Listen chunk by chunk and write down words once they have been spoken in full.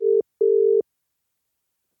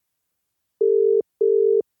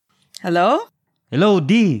Hello? Hello,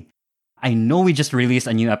 D. I know we just released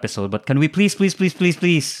a new episode, but can we please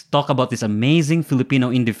talk about this amazing Filipino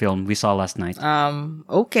indie film we saw last night?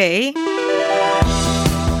 Okay.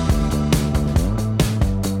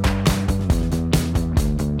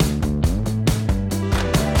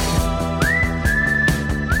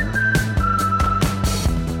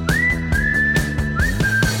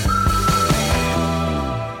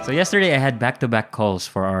 So yesterday I had back-to-back calls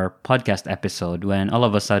for our podcast episode when all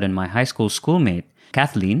of a sudden my high school schoolmate,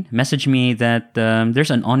 Kathleen, messaged me that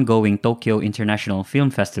there's an ongoing Tokyo International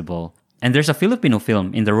Film Festival and there's a Filipino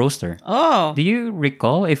film in the roster. Oh, Do you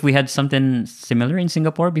recall if we had something similar in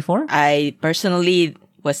Singapore before? I personally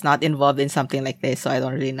was not involved in something like this, so I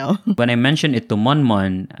don't really know. When I mentioned it to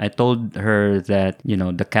Monmon, I told her that,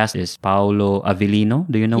 the cast is Paolo Avellino.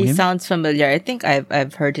 Do you know He him? sounds familiar. I think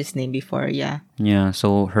I've heard his name before, yeah. Yeah,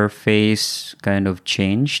 so her face kind of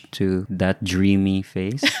changed to that dreamy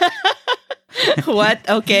face. What?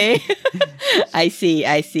 Okay. I see.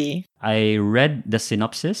 I read the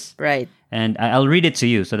synopsis Right. and I'll read it to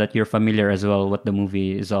you so that you're familiar as well what the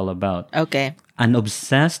movie is all about. Okay. An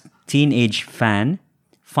obsessed teenage fan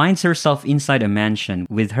finds herself inside a mansion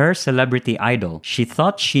with her celebrity idol she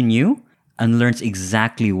thought she knew and learns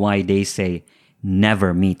exactly why they say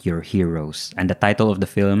never meet your heroes. And the title of the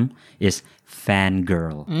film is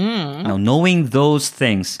Fangirl. Now, knowing those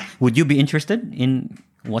things, would you be interested in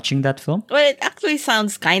watching that film? Well, it actually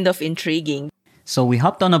sounds kind of intriguing. So we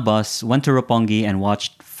hopped on a bus, went to Roppongi, and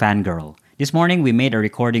watched Fangirl. This morning, we made a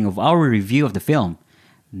recording of our review of the film.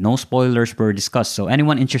 No spoilers were discussed, so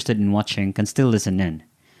anyone interested in watching can still listen in.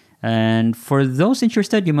 And for those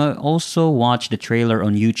interested, you may also watch the trailer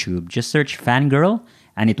on YouTube. Just search Fangirl,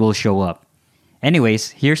 and it will show up.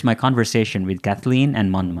 Anyways, here's my conversation with Kathleen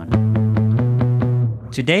and Monmon.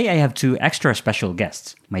 Today, I have two extra special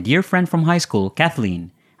guests. My dear friend from high school,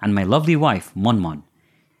 Kathleen, and my lovely wife, Monmon.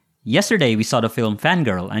 Yesterday, we saw the film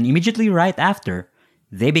Fangirl, and immediately right after,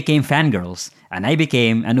 they became fangirls, and I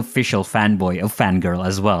became an official fanboy of Fangirl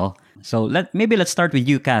as well. So let's start with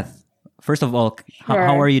you, Kath. First of all, how Sure.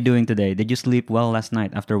 are you doing today? Did you sleep well last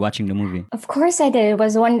night after watching the movie? Of course I did. It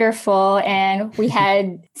was wonderful. And we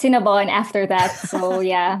had Cinnabon after that. So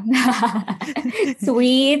yeah.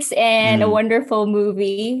 Sweets and a wonderful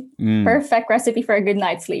movie. Perfect recipe for a good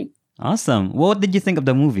night's sleep. Awesome. What did you think of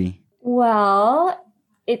the movie? Well,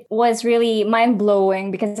 it was really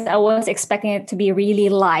mind-blowing because I was expecting it to be really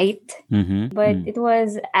light. But it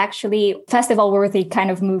was actually festival-worthy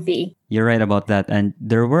kind of movie. You're right about that. And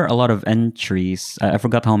there were a lot of entries. I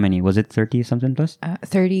forgot how many. Was it 30 something plus?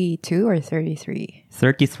 32 or 33?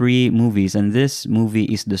 33 movies. And this movie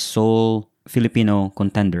is the sole Filipino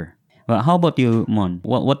contender. Well, how about you, Mon?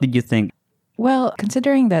 What did you think? Well,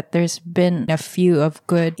 considering that there's been a few of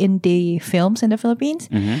good indie films in the Philippines,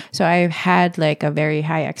 so I've had like a very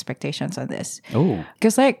high expectations on this. Oh.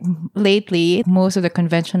 Because like lately, most of the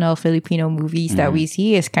conventional Filipino movies that we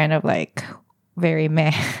see is kind of like very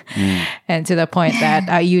meh. And to the point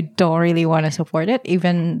that you don't really want to support it,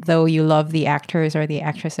 even though you love the actors or the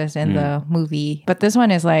actresses in the movie. But this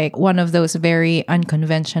one is like one of those very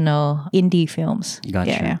unconventional indie films.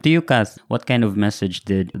 Gotcha. Yeah. To you, Kath, what kind of message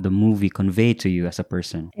did the movie convey to you as a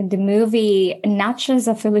person? In the movie, not just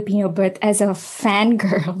a Filipino, but as a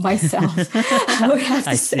fangirl myself, I would have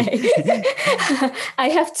to say, I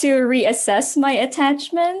have to reassess my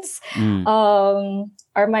attachments.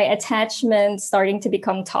 Are my attachments starting to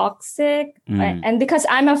become toxic? And because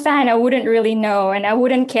I'm a fan, I wouldn't really know. And I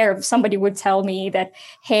wouldn't care if somebody would tell me that,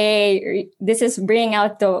 hey, this is bringing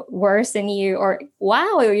out the worst in you. Or,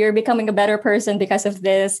 wow, you're becoming a better person because of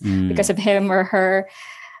this, because of him or her.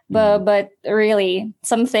 But really,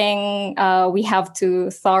 something we have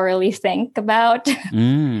to thoroughly think about.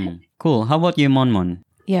 Cool. How about you, Monmon?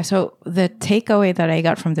 Yeah, so the takeaway that I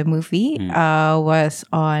got from the movie was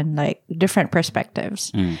on like different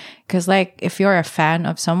perspectives. Because like if you're a fan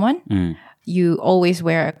of someone, you always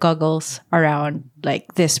wear goggles around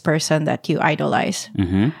like this person that you idolize.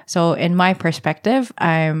 So in my perspective,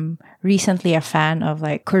 I'm recently a fan of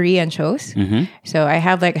like Korean shows. So I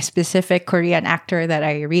have like a specific Korean actor that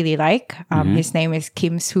I really like. His name is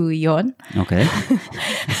Kim Soo-yeon. Okay.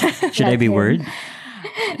 Should I be worried?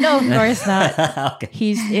 No, of course not. Okay.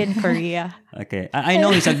 He's in Korea. Okay. I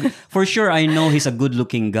know for sure I know he's a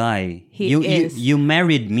good-looking guy. He is. You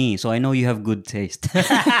married me, so I know you have good taste. Okay,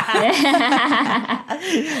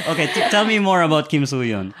 tell me more about Kim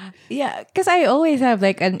Soo-yeon. Yeah, because I always have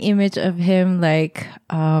like an image of him like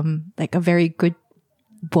a very good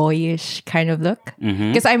boyish kind of look.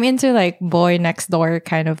 Mm-hmm. Because I'm into like boy next door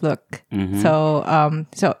kind of look. Mm-hmm.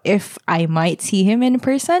 So if I might see him in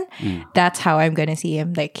person, that's how I'm gonna see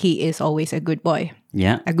him. Like he is always a good boy,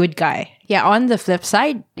 Yeah. a good guy. Yeah. On the flip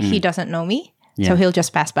side, he doesn't know me, so Yeah. he'll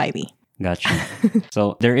just pass by me. Gotcha.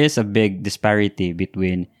 So there is a big disparity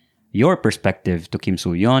between your perspective to Kim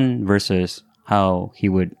Soo-yeon versus how he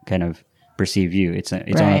would kind of perceive you. It's on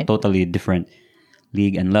a Right. totally different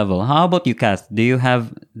league and level. How about you, Kath? Do you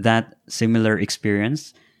have that similar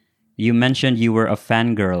experience? You mentioned you were a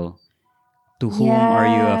fangirl. To whom are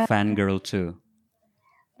you a Yeah. fangirl to?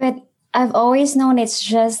 But I've always known it's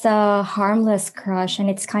just a harmless crush and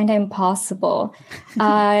it's kind of impossible.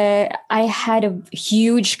 I had a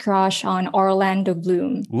huge crush on Orlando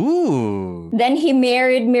Bloom. Ooh. Then he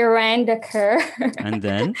married Miranda Kerr. And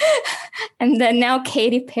then? And then now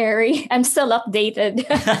Katy Perry. I'm still updated.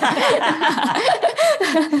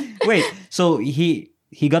 Wait, so he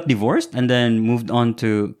got divorced and then moved on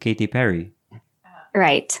to Katy Perry.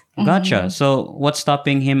 Right. Gotcha. So what's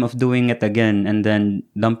stopping him of doing it again and then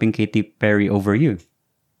dumping Katy Perry over you?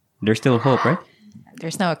 There's still hope, right?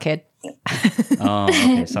 There's no kid. Oh,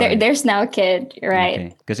 okay. Sorry. There's now a kid, right?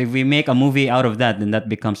 Okay. Because if we make a movie out of that, then that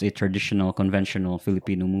becomes a traditional, conventional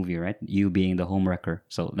Filipino movie, right? You being the homewrecker.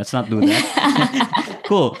 So let's not do that.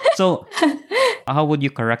 Cool. So how would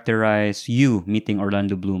you characterize you meeting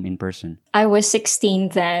Orlando Bloom in person? I was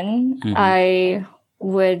 16 then. I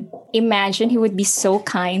would imagine he would be so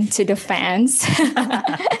kind to the fans.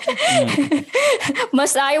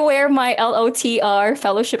 Must I wear my LOTR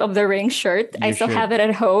Fellowship of the Ring shirt? I still should. have it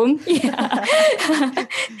at home. Yeah.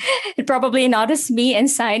 He'd probably notice me and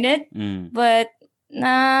sign it. But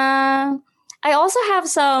I also have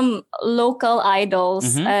some local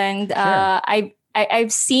idols, and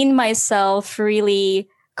I've seen myself really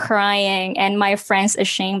crying and my friends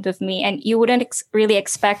ashamed of me, and you wouldn't really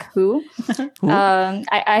expect who.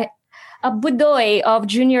 I a Budoy of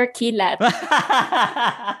Junior Kilat.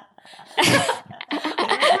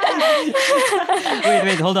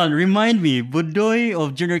 Wait, hold on. Remind me. Budoy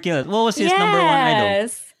of Junior Kilat. What was his number one idol?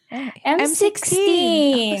 Yes.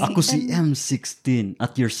 M16. Ako si M16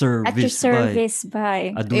 at your service. At your service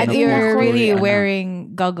by. Aduna And po you're ako'y really anak.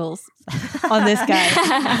 wearing goggles on this guy.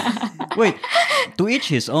 Wait, to each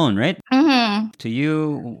his own, right? Mhm. To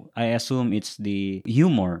you, I assume it's the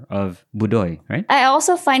humor of Budoy, right? I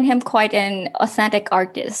also find him quite an authentic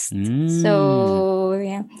artist. So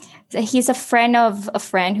yeah, he's a friend of a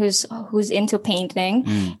friend who's into painting,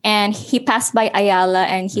 and he passed by Ayala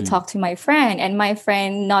and he talked to my friend, and my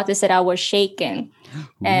friend noticed that I was shaking,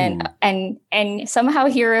 and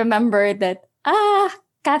somehow he remembered that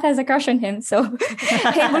Kat has a crush on him. So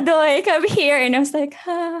hey Budoy, come here, and I was like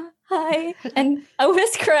hi, and I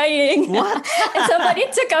was crying. What? And somebody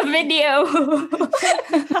took a video.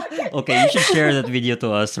 Okay, you should share that video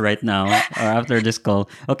to us right now or after this call.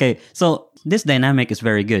 Okay, so this dynamic is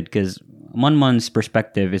very good because Monmon's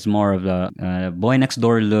perspective is more of the boy next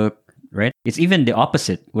door look, right? It's even the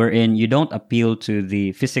opposite, wherein you don't appeal to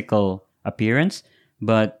the physical appearance,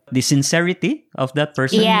 but the sincerity of that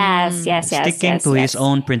person. Yes. Sticking to his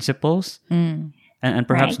own principles and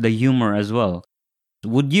perhaps Right. the humor as well.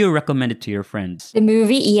 Would you recommend it to your friends? The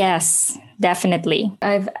movie, yes, definitely.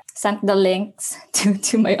 I've sent the links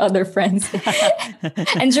to my other friends.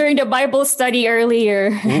 And during the Bible study earlier.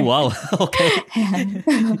 Oh, wow. Okay.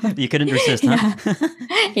 You couldn't resist, huh?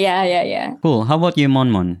 Yeah. Cool. How about you,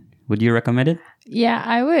 Monmon? Would you recommend it? Yeah,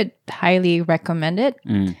 I would highly recommend it.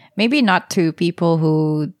 Maybe not to people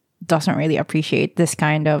who doesn't really appreciate this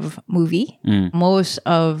kind of movie. Most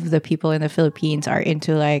of the people in the Philippines are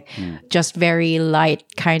into like just very light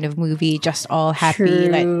kind of movie, just all happy. True.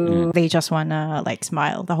 Like they just wanna like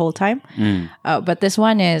smile the whole time. But this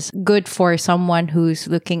one is good for someone who's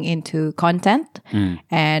looking into content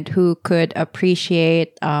and who could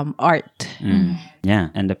appreciate art. Yeah.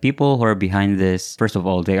 And the people who are behind this, first of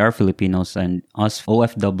all, they are Filipinos, and us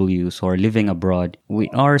OFWs who are living abroad, we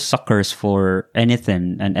are suckers for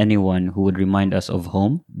anything and anyone who would remind us of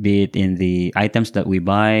home, be it in the items that we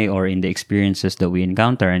buy or in the experiences that we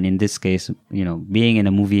encounter. And in this case, being in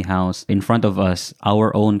a movie house in front of us,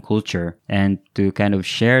 our own culture, and to kind of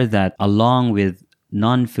share that along with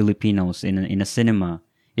non-Filipinos in a cinema.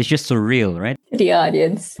 It's just surreal, right? The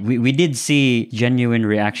audience. We did see genuine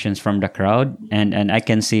reactions from the crowd, and I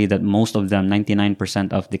can see that most of them,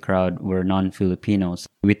 99% of the crowd, were non-Filipinos.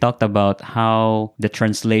 We talked about how the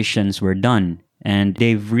translations were done, and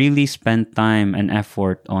they've really spent time and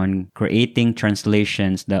effort on creating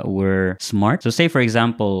translations that were smart. So say, for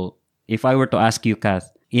example, if I were to ask you, Kath,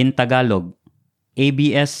 in Tagalog,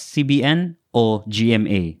 ABS-CBN o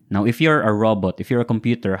GMA. Now, if you're a robot, if you're a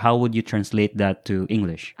computer, how would you translate that to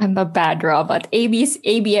English? I'm a bad robot.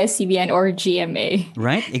 ABS-CBN or GMA.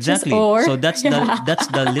 Right? Exactly. or. So that's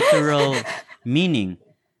the literal meaning.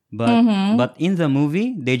 But in the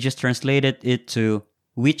movie, they just translated it to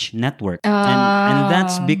which network. And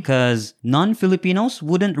that's because non-Filipinos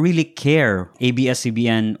wouldn't really care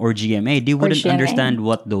ABS-CBN or GMA. They wouldn't understand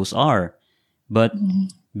what those are. But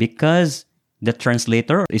because the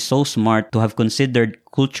translator is so smart to have considered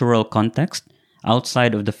cultural context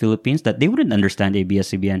outside of the Philippines that they wouldn't understand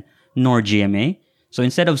ABS-CBN nor GMA. So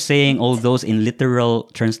instead of saying all those in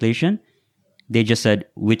literal translation, they just said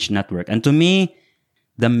which network. And to me,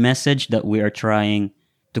 the message that we are trying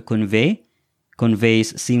to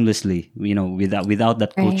conveys seamlessly, without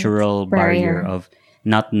that cultural barrier of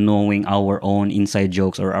not knowing our own inside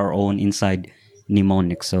jokes or our own inside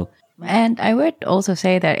mnemonics. So, and I would also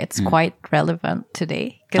say that it's quite relevant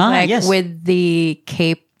today because yes. with the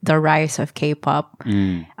rise of K-pop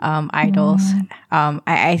idols,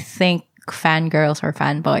 I think fangirls or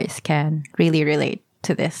fanboys can really relate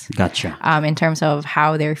to this. Gotcha. In terms of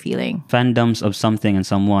how they're feeling. Fandoms of something and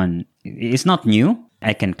someone, it's not new.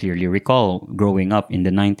 I can clearly recall growing up in the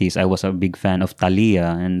 90s, I was a big fan of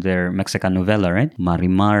Thalia and their Mexican novela, right?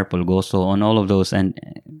 Marimar, Polgoso, and all of those. And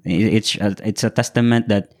it's a testament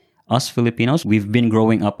that us Filipinos, we've been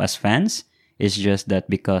growing up as fans. It's just that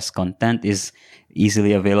because content is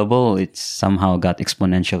easily available, it's somehow got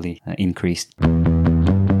exponentially increased.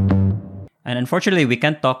 And unfortunately, we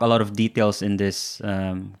can't talk a lot of details in this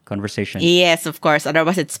conversation. Yes, of course.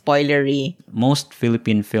 Otherwise, it's spoilery. Most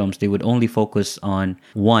Philippine films, they would only focus on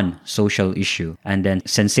one social issue and then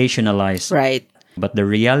sensationalize. Right. But the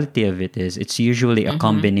reality of it is, it's usually a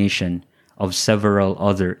combination of several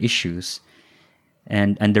other issues.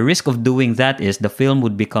 And the risk of doing that is the film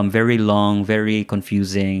would become very long, very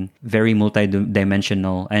confusing, very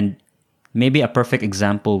multidimensional. And maybe a perfect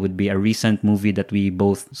example would be a recent movie that we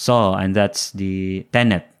both saw, and that's the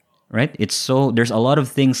Tenet, right? There's a lot of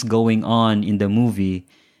things going on in the movie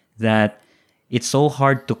that it's so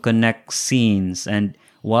hard to connect scenes. And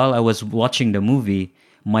while I was watching the movie,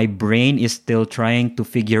 my brain is still trying to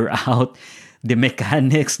figure out the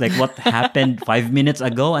mechanics, like what happened 5 minutes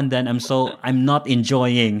ago, and then I'm not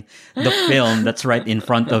enjoying the film that's right in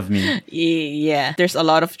front of me. Yeah, there's a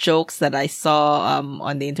lot of jokes that I saw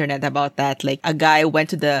on the internet about that. Like a guy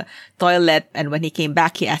went to the toilet, and when he came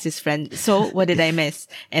back, he asked his friend, "So, what did I miss?"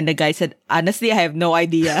 And the guy said, "Honestly, I have no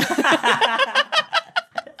idea."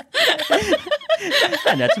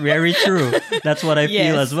 And that's very true. That's what I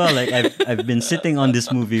feel as well. Like I've been sitting on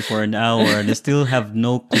this movie for an hour and I still have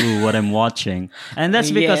no clue what I'm watching. And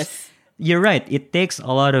that's because you're right. It takes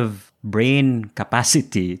a lot of brain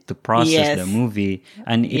capacity to process the movie,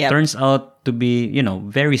 and it turns out to be,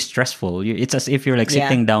 very stressful. It's as if you're like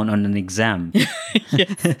sitting down on an exam.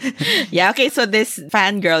 Yeah. Okay. So this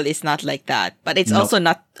fangirl is not like that, but it's also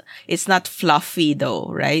not. It's not fluffy though,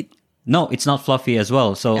 right? No, it's not fluffy as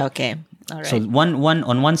well. So okay. All right. So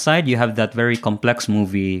on one side you have that very complex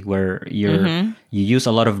movie where you use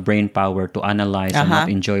a lot of brain power to analyze and not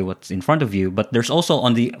enjoy what's in front of you. But there's also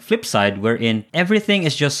on the flip side wherein everything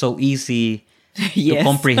is just so easy to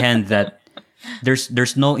comprehend that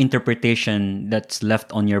there's no interpretation that's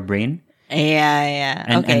left on your brain. Yeah.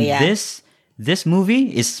 And this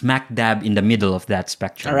movie is smack dab in the middle of that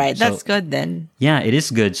spectrum. All right, that's good then. Yeah, it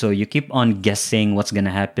is good. So you keep on guessing what's going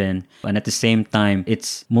to happen. And at the same time,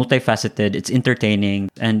 it's multifaceted, it's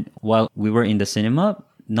entertaining. And while we were in the cinema,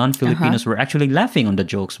 non-Filipinos were actually laughing on the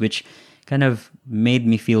jokes, which kind of made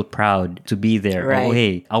me feel proud to be there. Right. Oh,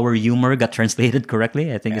 hey, our humor got translated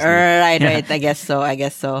correctly. I think it's right. I guess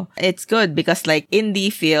so. It's good because like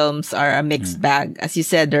indie films are a mixed bag. As you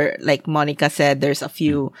said, like Monica said, there's a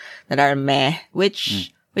few that are meh,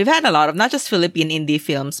 which we've had a lot of, not just Philippine indie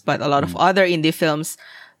films, but a lot of other indie films.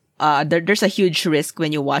 There's a huge risk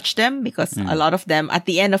when you watch them because a lot of them, at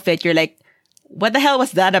the end of it, you're like, what the hell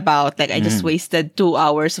was that about? Like, I just wasted 2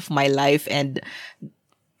 hours of my life, and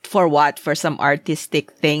for what? For some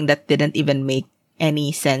artistic thing that didn't even make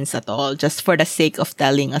any sense at all, just for the sake of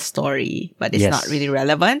telling a story, but it's not really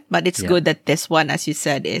relevant. But it's good that this one, as you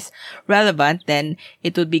said, is relevant. Then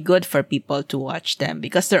it would be good for people to watch them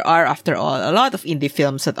because there are, after all, a lot of indie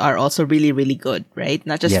films that are also really, really good, right?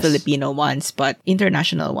 Not just Filipino ones, but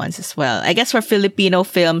international ones as well. I guess for Filipino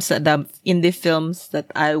films, the indie films that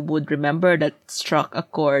I would remember that struck a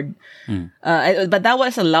chord, but that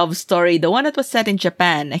was a love story. The one that was set in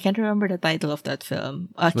Japan. I can't remember the title of that film.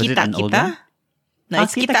 Was it Kita an old Kita? one? No,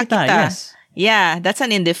 it's Kita Kita. Yes. Yeah, that's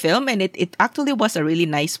an indie film, and it actually was a really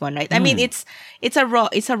nice one, right? I mean, it's a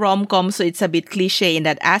rom-com, so it's a bit cliche in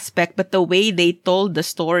that aspect, but the way they told the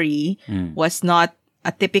story was not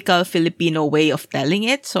a typical Filipino way of telling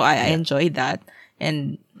it, so I enjoyed that.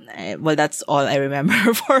 And well, that's all I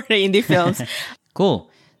remember for the indie films.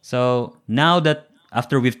 Cool. So now that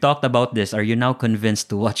after we've talked about this, are you now convinced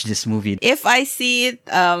to watch this movie? If I see it,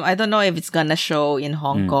 I don't know if it's gonna show in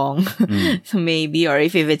Hong Kong, so maybe, or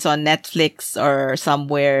if it's on Netflix or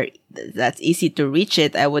somewhere that's easy to reach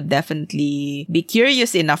it, I would definitely be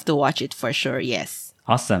curious enough to watch it for sure. Yes.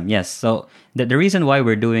 Awesome. Yes. So the reason why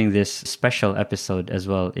we're doing this special episode as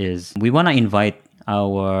well is we want to invite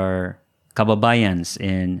our kababayans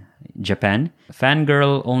in Japan.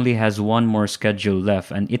 Fangirl only has one more schedule left,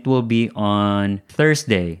 and it will be on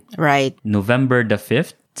Thursday, Right. November the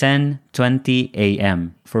 5th, 10:20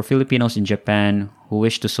 a.m. For Filipinos in Japan who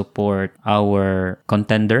wish to support our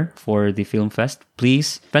contender for the film fest,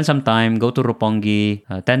 please spend some time, go to Roppongi,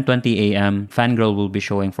 10:20 a.m. Fangirl will be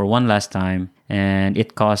showing for one last time, and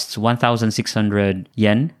it costs 1,600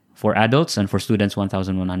 yen for adults, and for students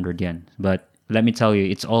 1,100 yen. But let me tell you,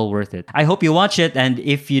 it's all worth it. I hope you watch it, and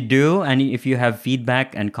if you do, and if you have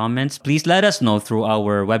feedback and comments, please let us know through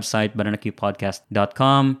our website,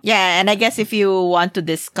 bananaqpodcast.com. Yeah, and I guess if you want to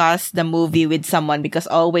discuss the movie with someone, because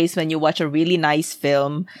always when you watch a really nice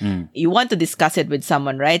film, you want to discuss it with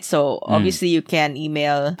someone, right? So obviously you can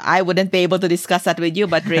email. I wouldn't be able to discuss that with you,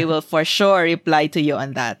 but Ray will for sure reply to you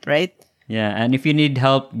on that, right? Yeah, and if you need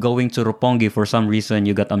help going to Roppongi for some reason,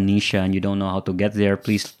 you got amnesia and you don't know how to get there,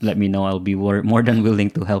 please let me know. I'll be more than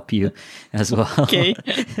willing to help you as well. Okay,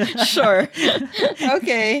 sure.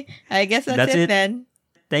 Okay, I guess that's it then.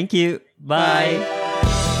 Thank you. Bye.